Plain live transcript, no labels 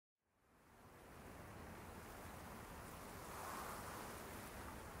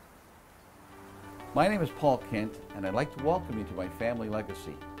My name is Paul Kent, and I'd like to welcome you to my family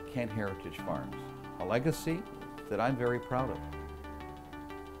legacy, Kent Heritage Farms, a legacy that I'm very proud of.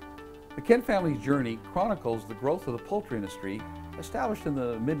 The Kent family's journey chronicles the growth of the poultry industry established in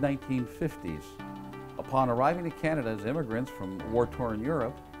the mid-1950s. Upon arriving to Canada as immigrants from war-torn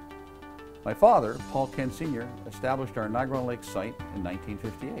Europe, my father, Paul Kent Sr., established our Niagara-on-the-Lake site in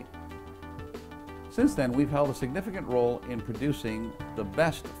 1958. Since then, we've held a significant role in producing the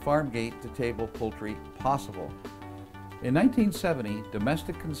best farm gate to table poultry possible. In 1970,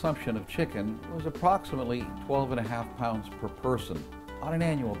 domestic consumption of chicken was approximately 12.5 pounds per person on an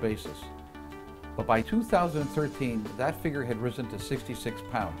annual basis. But by 2013, that figure had risen to 66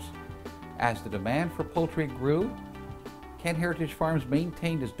 pounds. As the demand for poultry grew, Kent Heritage Farms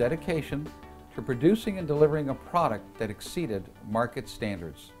maintained its dedication to producing and delivering a product that exceeded market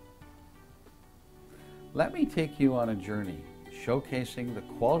standards. Let me take you on a journey showcasing the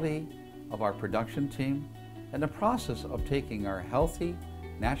quality of our production team and the process of taking our healthy,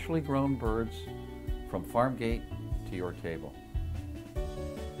 naturally grown birds from farm gate to your table.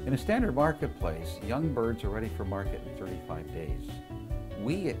 In a standard marketplace, young birds are ready for market in 35 days.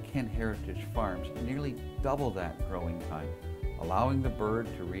 We at Kent Heritage Farms nearly double that growing time, allowing the bird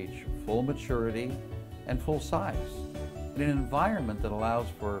to reach full maturity and full size in an environment that allows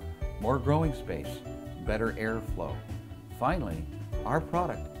for more growing space, better airflow. Finally, our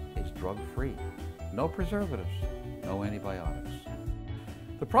product is drug-free. No preservatives, no antibiotics.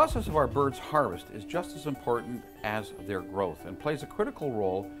 The process of our birds' harvest is just as important as their growth and plays a critical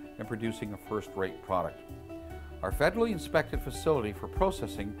role in producing a first-rate product. Our federally inspected facility for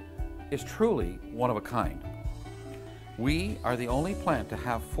processing is truly one of a kind. We are the only plant to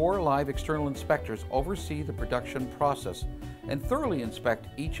have 4 live external inspectors oversee the production process and thoroughly inspect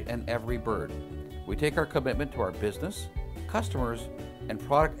each and every bird. We take our commitment to our business, customers, and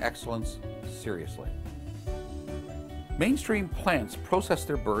product excellence seriously. Mainstream plants process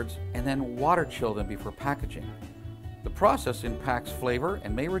their birds and then water chill them before packaging. The process impacts flavor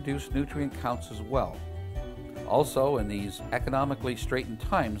and may reduce nutrient counts as well. Also, in these economically straitened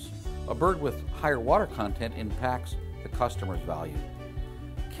times, a bird with higher water content impacts the customer's value.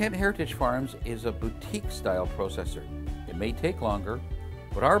 Kent Heritage Farms is a boutique-style processor. It may take longer,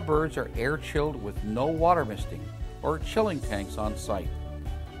 but our birds are air-chilled with no water misting or chilling tanks on site.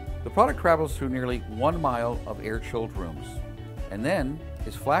 The product travels through nearly 1 mile of air-chilled rooms and then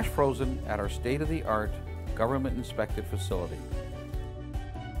is flash frozen at our state-of-the-art government-inspected facility.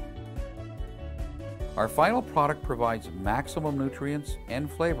 Our final product provides maximum nutrients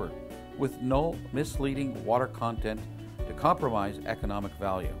and flavor with no misleading water content to compromise economic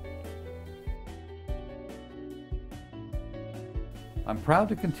value. I'm proud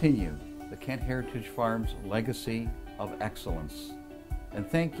to continue the Kent Heritage Farms legacy of excellence and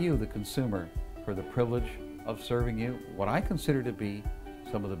thank you, the consumer, for the privilege of serving you what I consider to be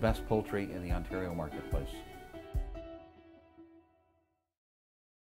some of the best poultry in the Ontario marketplace.